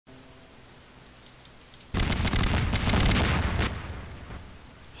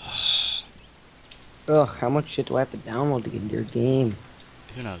Ugh, how much shit do I have to download to get into your game?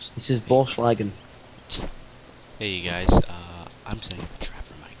 Who knows? This is Hey, bullschlagen. hey you guys, I'm setting up a trap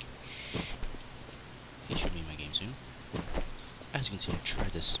for Mike. He should be in my game soon. As you can see, I've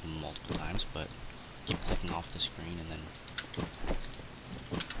tried this multiple times, but keep clicking off the screen and then...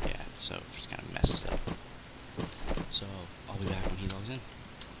 Yeah, so it just kind of messes up. So, I'll be back when he logs in.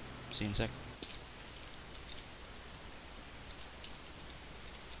 See you in a sec.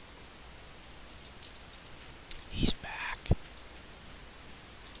 He's back.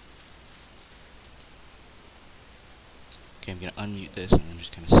 Okay, I'm gonna unmute this and then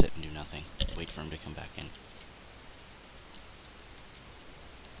just kind of sit and do nothing. Wait for him to come back in.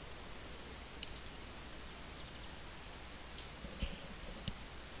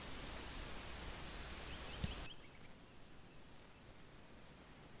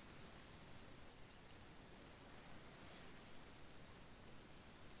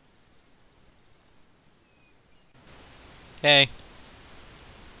 Hey!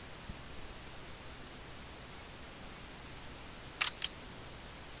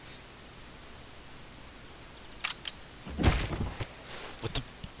 What the...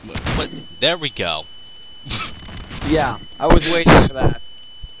 What? There we go! Yeah, I was waiting for that.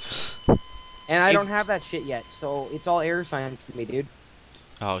 And I don't have that shit yet, so it's all air science to me, dude.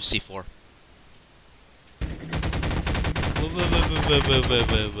 Oh, C4.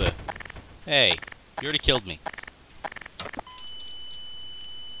 Hey, you already killed me.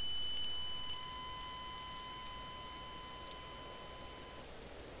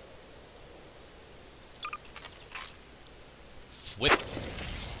 Whip.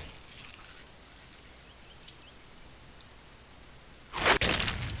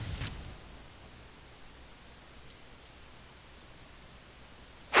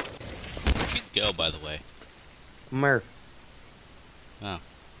 Where'd you go, by the way? Murph. Oh.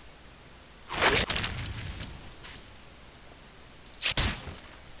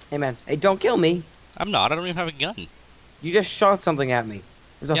 Hey man, hey, don't kill me. I'm not, I don't even have a gun. You just shot something at me.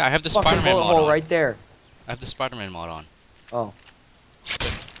 There's a Yeah, I have the fucking Spider-Man bullet mod hole on. right there. I have the Spider-Man mod on. Oh.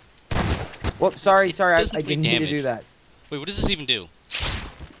 Whoops, sorry, It I doesn't do didn't mean to damage. do that. Wait, what does this even do?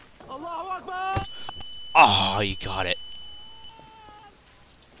 Oh, you got it.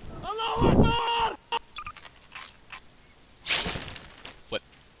 What?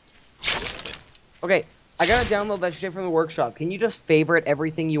 What? Okay, I gotta download that shit from the workshop. Can you just favorite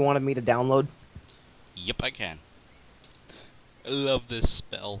everything you wanted me to download? Yep, I can. I love this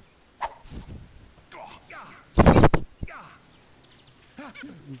spell.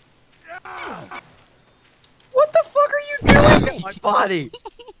 What the fuck are you doing to my body?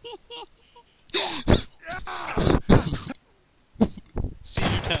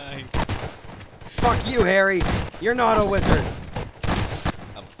 Seizure time. Fuck you, Harry. You're not a wizard.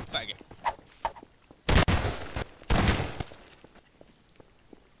 I'm a faggot.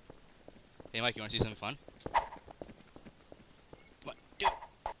 Hey Mike, you wanna see something fun? Come on, do it.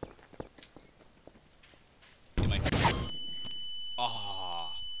 Hey Mike.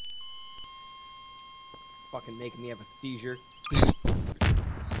 Ah. Fucking making me have a seizure.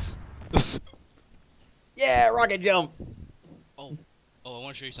 Yeah, rocket jump. Oh. Oh, I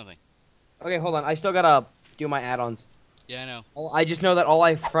wanna show you something. Okay, hold on. I still gotta do my add-ons. Yeah, I know. I just know that all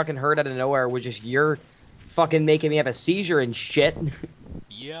I fucking heard out of nowhere was just you're fucking making me have a seizure and shit.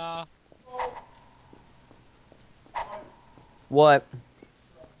 Yeah. What?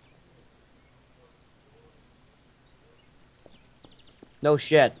 No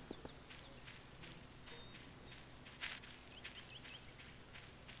shit.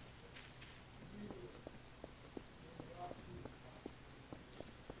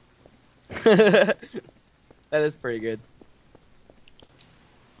 That is pretty good.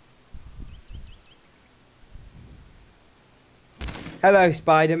 Hello,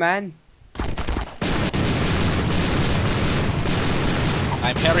 Spider-Man.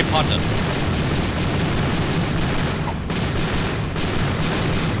 I'm Harry Potter.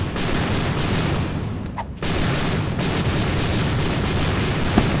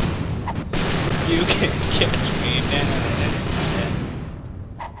 You can catch me now.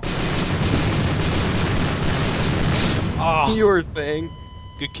 Oh, You were saying.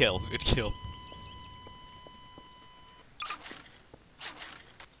 good kill, good kill.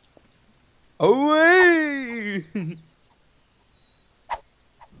 Away!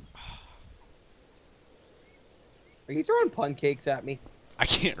 Are you throwing pun cakes at me? I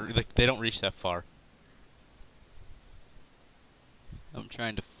can't, like, they don't reach that far. I'm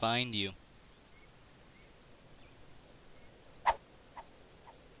trying to find you.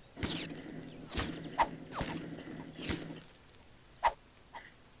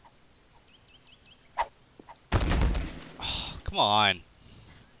 Come on.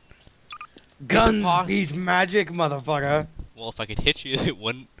 Guns beat magic, motherfucker. Well, if I could hit you, it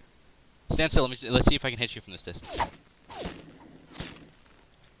wouldn't. Stand still. Let's see if I can hit you from this distance.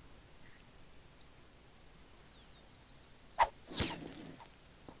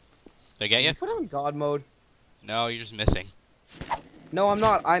 Did I get you? Put him in God mode. No, you're just missing. No, I'm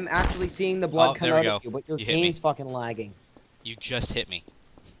not. I'm actually seeing the blood come out of you, but your game's fucking lagging. You just hit me.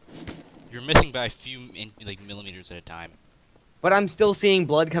 You're missing by a few millimeters at a time. But I'm still seeing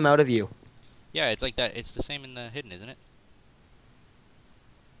blood come out of you. Yeah, it's like that. It's the same in the hidden, isn't it?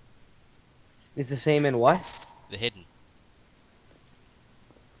 It's the same in what? The hidden.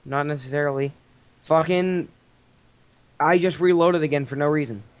 Not necessarily. Fucking... I just reloaded again for no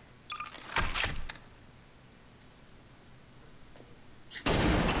reason.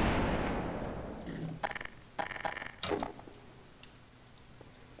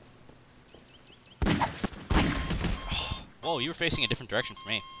 Whoa, you were facing a different direction from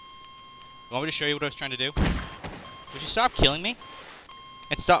me. You want me to show you what I was trying to do? Would you stop killing me?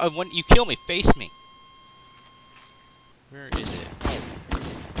 And stop when you kill me, face me. Where is it?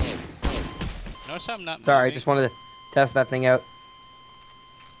 Notice how I'm not Sorry, moving? I just wanted to test that thing out.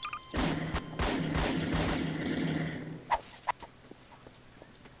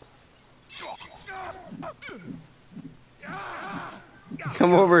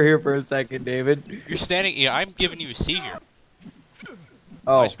 Come over here for a second, David. You're standing. Yeah, I'm giving you a seizure.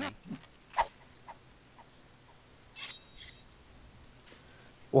 Oh.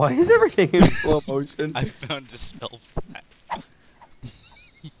 Why is everything in slow motion? I found a spell for that.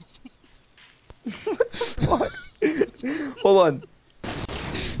 What? Hold on.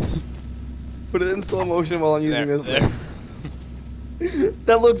 Put it in slow motion while I'm using this thing.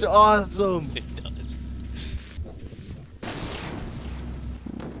 That looks awesome. It does.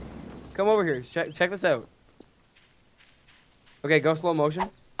 Come over here. Check this out. Okay, go slow motion.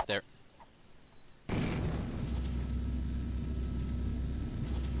 There.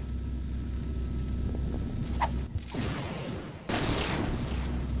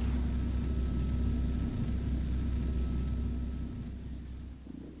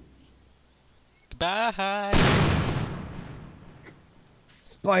 Goodbye.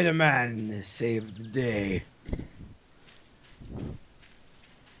 Spider-Man saved the day.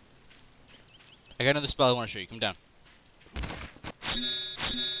 I got another spell I want to show you. Come down.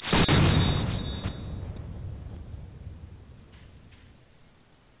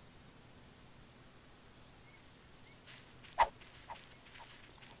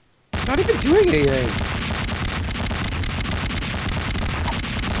 Not even doing anything.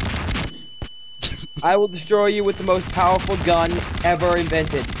 I will destroy you with the most powerful gun ever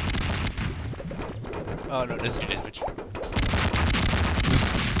invented. Oh no, it doesn't do damage.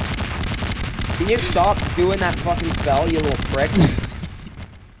 Can you stop doing that fucking spell, you little prick?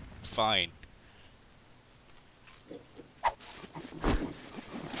 Fine.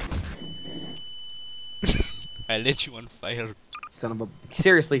 I lit you on fire. Son of a...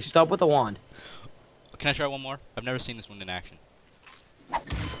 Seriously, stop with the wand. Can I try one more? I've never seen this one in action.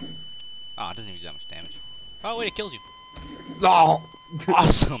 Oh, it doesn't even do that much damage. Oh, wait, it kills you. Oh!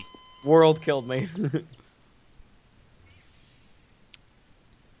 Awesome. World killed me.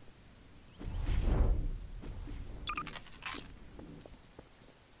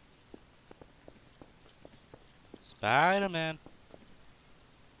 Spider-Man.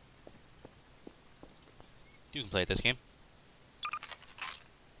 You can play at this game.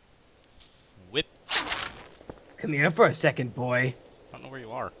 Whip. Come here for a second, boy. I don't know where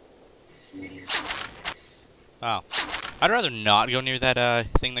you are. Oh. I'd rather not go near that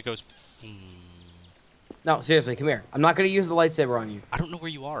thing that goes... No, seriously, come here. I'm not gonna use the lightsaber on you. I don't know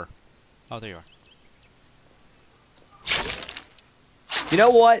where you are. Oh, there you are. You know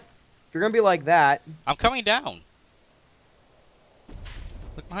what? If you're gonna be like that... I'm coming down.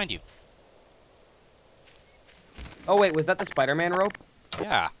 Look behind you. Oh, wait, was that the Spider-Man rope?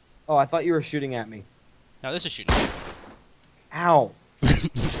 Yeah. Oh, I thought you were shooting at me. No, this is shooting. Ow.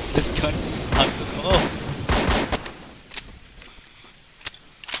 This gun sucks. Oh.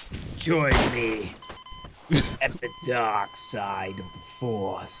 Join me at the dark side of the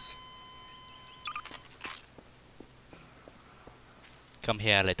Force. Come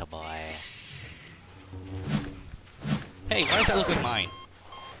here, little boy. Hey, why does that look like mine?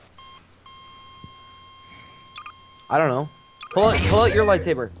 I don't know. Pull out your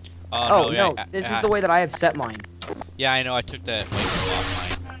lightsaber. Oh, no, yeah, this is the way that I have set mine. Yeah, I know. I took that lightsaber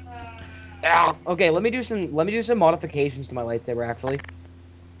off mine. Ow. Okay, let me do some modifications to my lightsaber actually.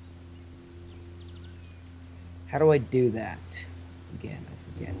 How do I do that? Again, I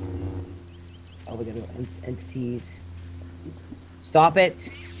forget. Oh, we gotta go entities. Stop it,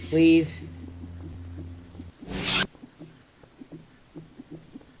 please.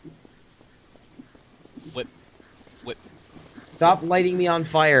 Whip. Whip. Stop lighting me on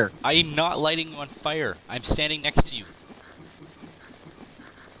fire. I am not lighting you on fire. I'm standing next to you.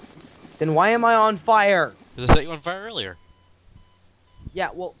 Then why am I on fire? Because I set you on fire earlier. Yeah,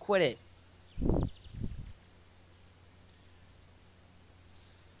 well, quit it.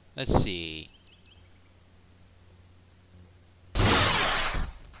 Let's see.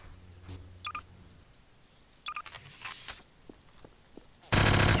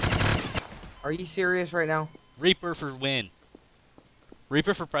 Are you serious right now? Reaper for win.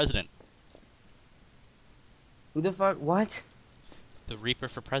 Reaper for president. Who the fuck? What? The Reaper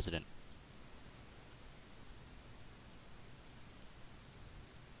for president.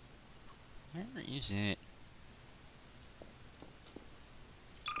 Where is it?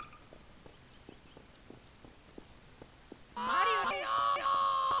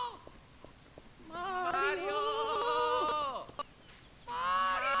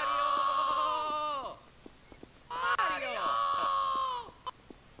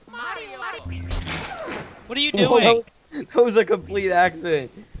 What are you Whoa, doing? that was a complete accident.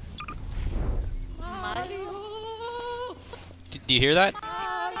 Do you hear that?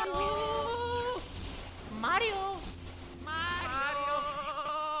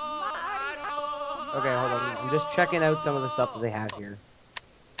 Okay, hold on. I'm just checking out some of the stuff that they have here.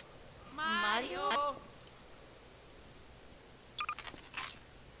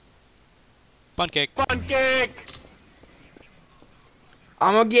 Fun cake. Fun cake!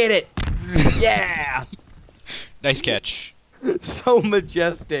 I'm gonna get it. Yeah. Nice catch. So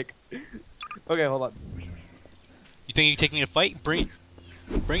majestic. Okay, hold on. You think you can take me to fight? Bring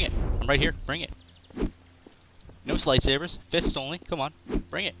it. Bring it. I'm right here. Bring it. No lightsabers. Fists only. Come on.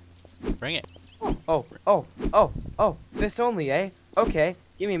 Bring it. Bring it. Oh. This only, eh? Okay.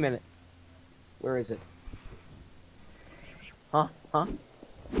 Give me a minute. Where is it? Huh?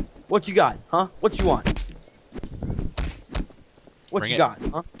 What you got? Huh? What you want? What Bring you it. got?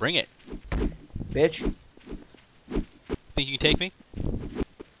 Huh? Bring it. Bitch. Think you can take me?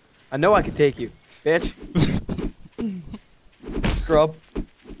 I know I can take you. Bitch. Scrub.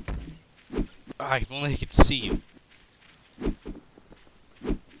 Ah, if only I could see you.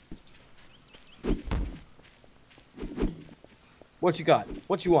 What you got?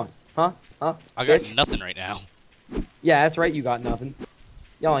 What you want? Huh? I got Bitch? nothing right now. Yeah, that's right. You got nothing.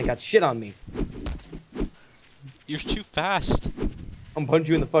 Y'all ain't got shit on me. You're too fast. I'm punch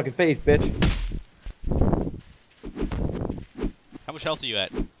you in the fucking face, bitch. How much health are you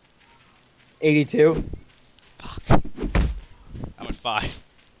at? 82. Fuck. I'm at 5.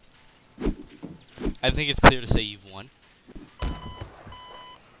 I think it's clear to say you've won.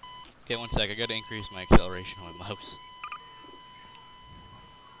 Okay, one sec. I gotta increase my acceleration on my mouse.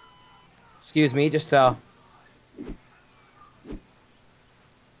 Excuse me, just Wanna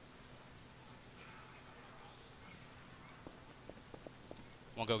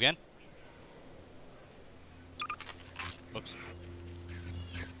go again? Whoops.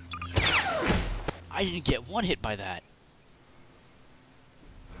 I didn't get one hit by that.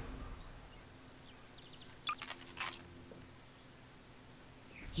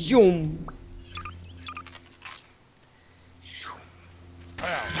 Zoom.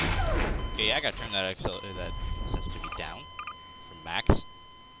 Okay, yeah, I gotta turn that that sensitivity down for max.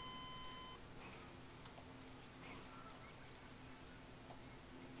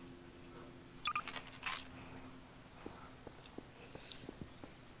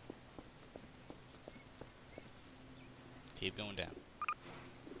 Keep going down.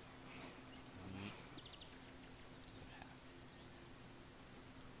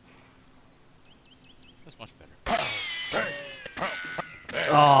 That's much better.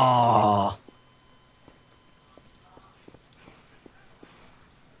 Oh.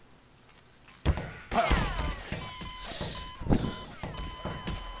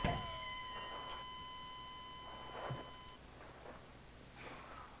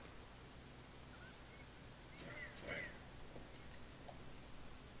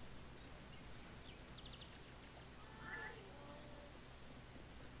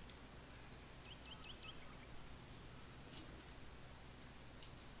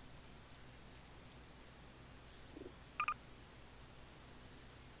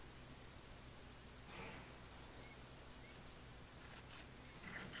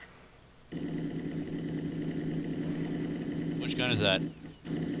 Which gun is that?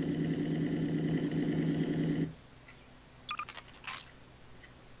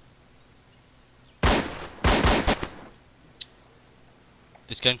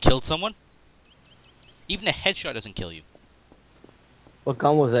 This gun killed someone? Even a headshot doesn't kill you. What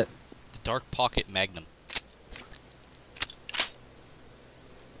gun was it? The Dark Pocket Magnum.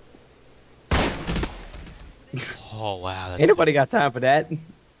 Oh wow, that's Ain't good. nobody got time for that.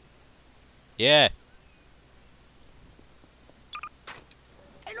 Yeah.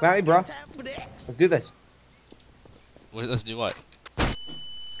 Come at me, bro. Let's do this. Let's do what?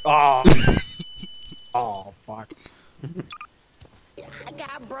 Oh. Oh, fuck.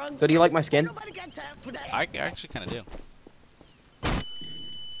 So do you like my skin? I actually kind of do.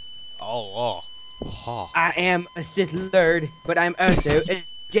 Oh. I am a Sith Lord, but I'm also a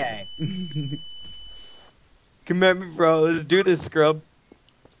Jedi. Come at me, bro. Let's do this, scrub.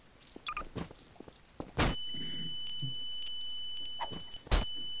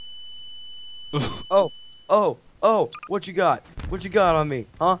 Oh, what you got? What you got on me,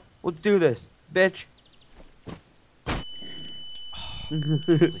 huh? Let's do this, bitch. Please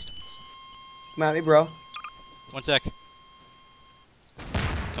don't miss. Come at me, bro. 1 sec.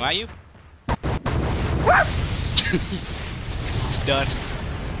 Come at you. Done.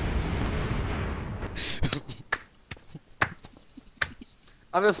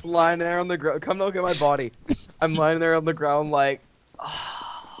 I'm just lying there on the ground. Come look at my body. I'm lying there on the ground like,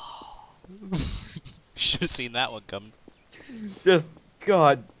 Should have seen that one coming. just,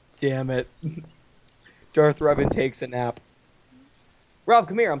 god damn it. Darth Revan takes a nap. Rob,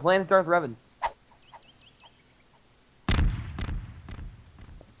 come here. I'm playing as Darth Revan.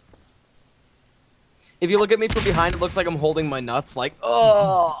 If you look at me from behind, it looks like I'm holding my nuts. Like,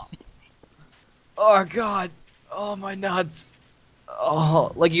 oh, oh god, oh my nuts.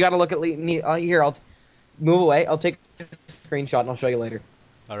 Oh, like you gotta look at me. Here, I'll move away. I'll take a screenshot and I'll show you later.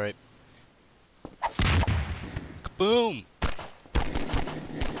 All right. Boom.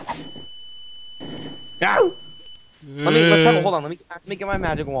 Ow! Let's have a, hold on. Let me get my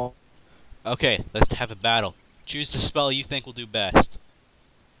magic wand. Okay, let's have a battle. Choose the spell you think will do best.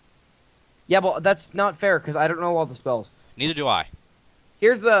 Yeah, but that's not fair because I don't know all the spells. Neither do I.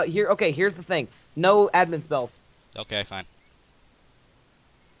 Here's the thing. No admin spells. Okay, fine.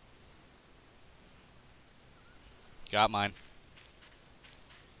 Got mine.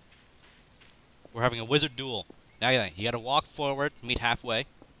 We're having a wizard duel. Now you gotta walk forward, meet halfway. I'm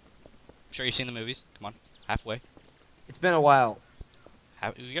sure you've seen the movies. Come on, halfway. It's been a while.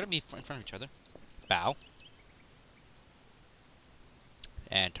 You gotta be in front of each other. Bow.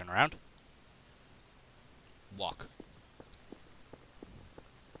 And turn around. Walk.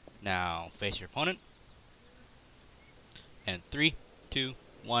 Now face your opponent. And 3, 2,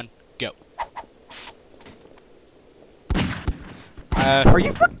 1, go. Are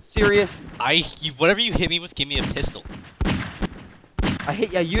you serious? Whatever you hit me with, give me a pistol. I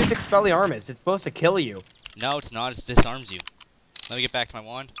used Expelliarmus. It's supposed to kill you. No, it's not. It disarms you. Let me get back to my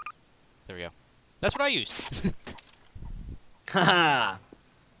wand. There we go. That's what I use. Haha.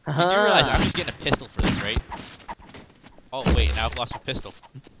 You do realize I'm just getting a pistol for this, right? Oh, wait. Now I've lost my pistol.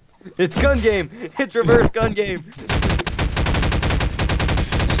 It's gun game. It's reverse gun game.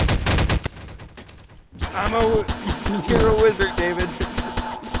 You're a wizard, David.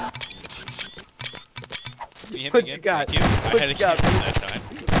 What you got? What you got?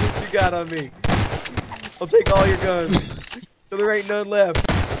 What you got on me? I'll take all your guns. So there ain't none left.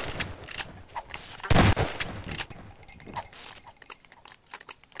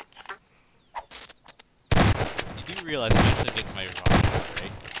 You do realize I'm actually getting my wrong,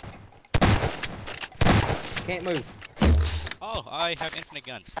 right? Can't move. Oh, I have infinite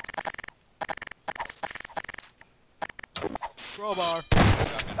guns. Crowbar.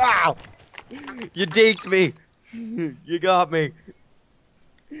 Shotgun. Ow! You deked me. You got me.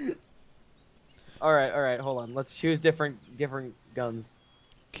 All right. Hold on. Let's choose different guns.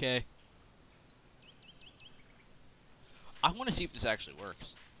 Okay. I want to see if this actually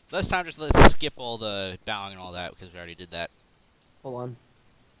works. This time, just let's skip all the bowing and all that because we already did that. Hold on.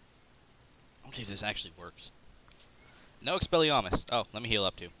 I want to see if this actually works. No Expelliarmus. Oh, let me heal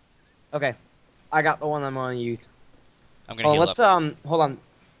up too. Okay. I got the one I'm gonna use. I'm gonna heal let's up. hold on.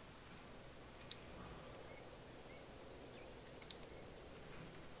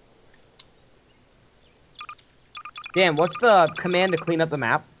 Dan, what's the command to clean up the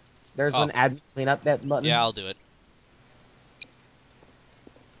map? There's an admin clean up that button. Yeah, I'll do it.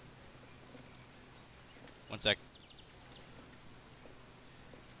 1 sec.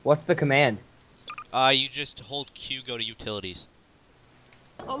 What's the command? You just hold Q, go to utilities.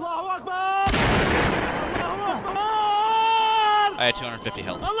 Allahu Akbar! Allahu Akbar! I had 250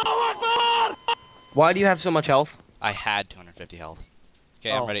 health. Allahu Akbar! Why do you have so much health? I had 250 health.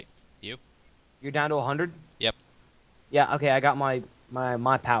 Okay, Oh. I'm ready. You? You're down to 100? Yep. Yeah, okay, I got my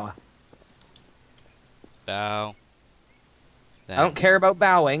power. Bow. Then I don't care about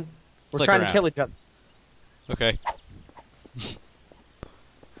bowing. We're Flick trying around. to kill each other. Okay.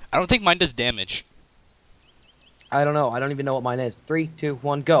 I don't think mine does damage. I don't know. I don't even know what mine is. 3, 2,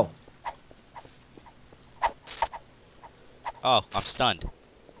 1, go. Oh, I'm stunned.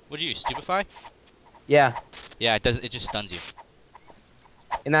 What'd you use? Stupefy? Yeah. Yeah, it does. It just stuns you.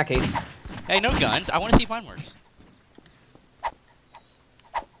 In that case. Hey, no guns. I want to see if mine works.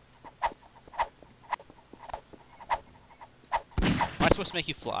 Am I supposed to make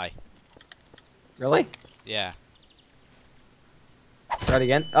you fly? Really? Yeah. Try it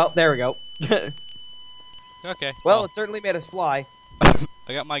again. Oh, there we go. Okay. Well, it certainly made us fly.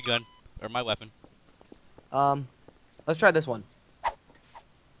 I got my gun or my weapon. Let's try this one.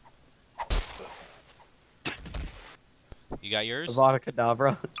 You got yours? Avada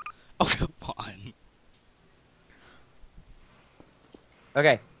Kedavra. Oh, come on.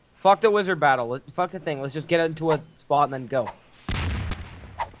 Okay. Fuck the wizard battle. Fuck the thing. Let's just get into a spot and then go.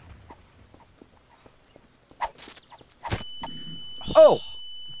 Oh!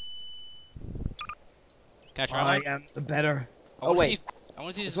 Can I try I mine? am the better. I Oh, wanna wait. See if, I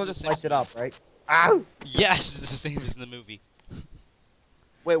want to see This if one this just is the lights same it speed. up, right? Ow! Yes, it's the same as in the movie.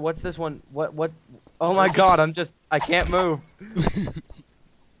 Wait, what's this one? What? Oh my god, I can't move.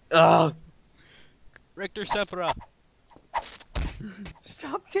 Ugh! Richter Sepra.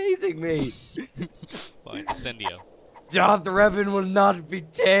 Stop tasing me! Fine, Incendio. Darth Revan will not be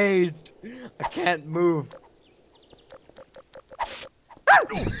tased! I can't move.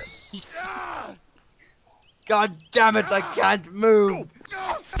 God damn it, I can't move!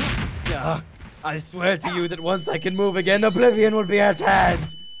 I swear to you that once I can move again, oblivion will be at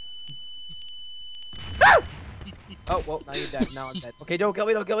hand! Oh, well, now you're dead. Now I'm dead. Okay, don't kill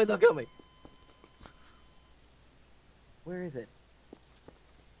me, don't kill me, don't kill me! Where is it?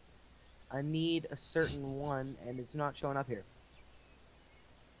 I need a certain one, and it's not showing up here.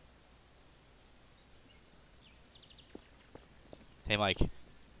 Hey, Mike.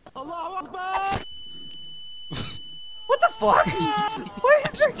 Allahu Akbar! What the fuck? Why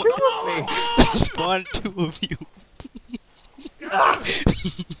is there two of me? Spawn two of you.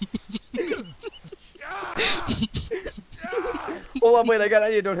 Hold on, wait, I got an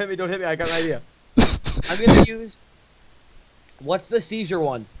idea. Don't hit me, don't hit me. I got an idea. I'm gonna use... What's the seizure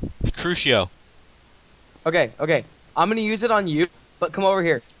one? Crucio. Okay, okay. I'm gonna use it on you, but come over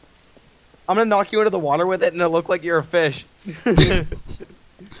here. I'm gonna knock you into the water with it, and it'll look like you're a fish.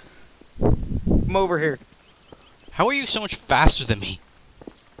 Come over here. How are you so much faster than me?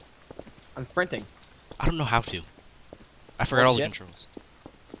 I'm sprinting. I don't know how to. I forgot Oh, all the shit. controls.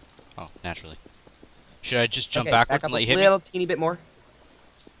 Oh, naturally. Should I just jump Okay, backwards back and up let you a hit me? little teeny bit more.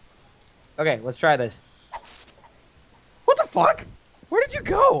 Okay, let's try this. What the fuck? Where did you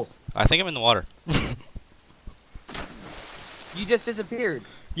go? I think I'm in the water. You just disappeared.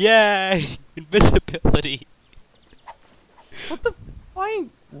 Yay! Invisibility. What the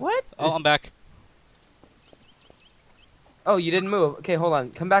flying? What? Oh, I'm back. Oh, you didn't move. Okay, hold on.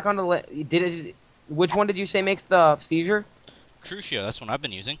 Come back on the did it? Which one did you say makes the seizure? Crucio, that's one I've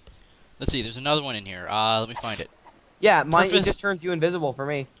been using. Let's see, there's another one in here. Let me find it. Yeah, mine it Purpose- just turns you invisible for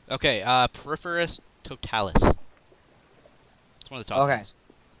me. Okay, Peripherus totalis. It's one of the top Okay. ones.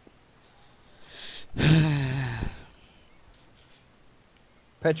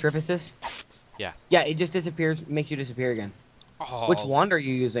 Petrificus? Yeah. Yeah, it just disappears, makes you disappear again. Oh, Which wand are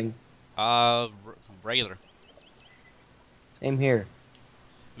you using? Regular. Same here.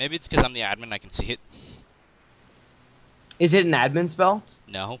 Maybe it's because I'm the admin, I can see it. Is it an admin spell?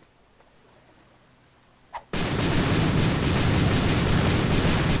 No.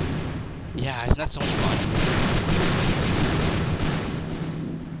 Yeah, isn't that so much fun?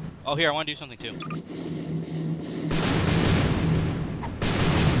 Oh, here, I want to do something too.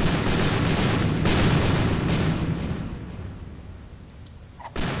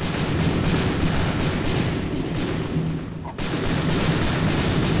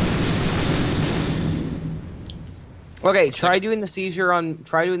 Okay, try doing the seizure on.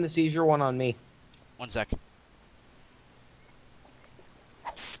 Try doing the seizure one on me. 1 sec.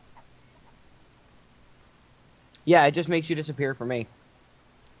 Yeah, it just makes you disappear for me.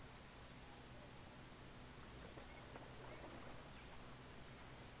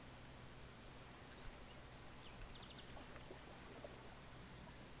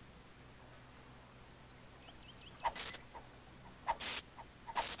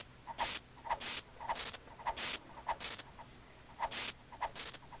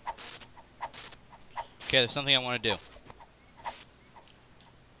 Okay, there's something I want to do.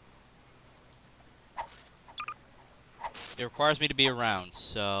 It requires me to be around,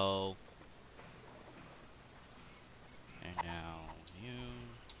 so... And now...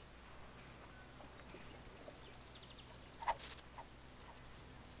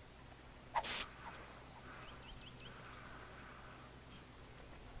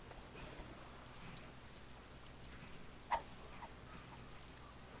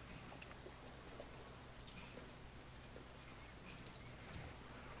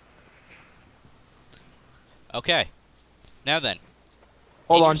 Okay. Now then.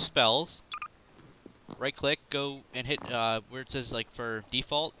 Hold in on. Your spells. Right click, go and hit where it says like for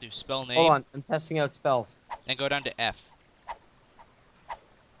default, do spell name. Hold on. I'm testing out spells. And go down to F.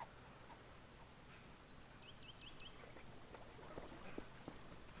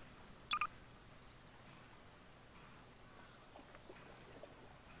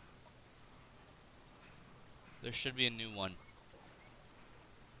 There should be a new one.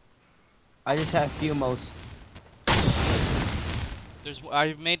 I just have Fumos.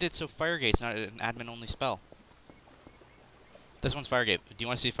 I made it so Firegate's not an admin-only spell. This one's Firegate. Do you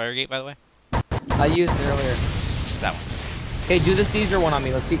want to see Firegate, by the way? I used it earlier. It's that one. Okay, do the seizure one on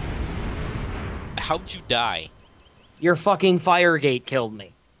me. Let's see. How'd you die? Your fucking Firegate killed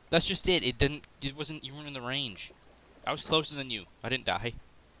me. That's just it. It didn't. It wasn't. You weren't in the range. I was closer than you. I didn't die.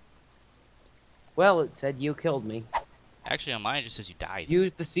 Well, it said you killed me. Actually, on mine it just says you died.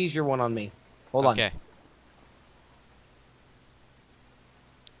 Use the seizure one on me. Hold on. Okay.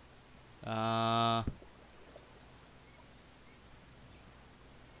 Let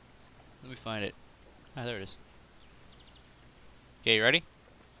me find it. Ah, there it is. Okay, you ready?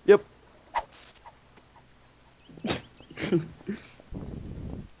 Yep.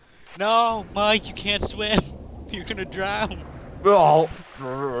 No, Mike, you can't swim. You're gonna drown. Oh.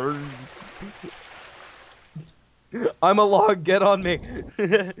 I'm a log. Get on me.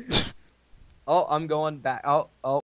 Oh, I'm going back. Oh.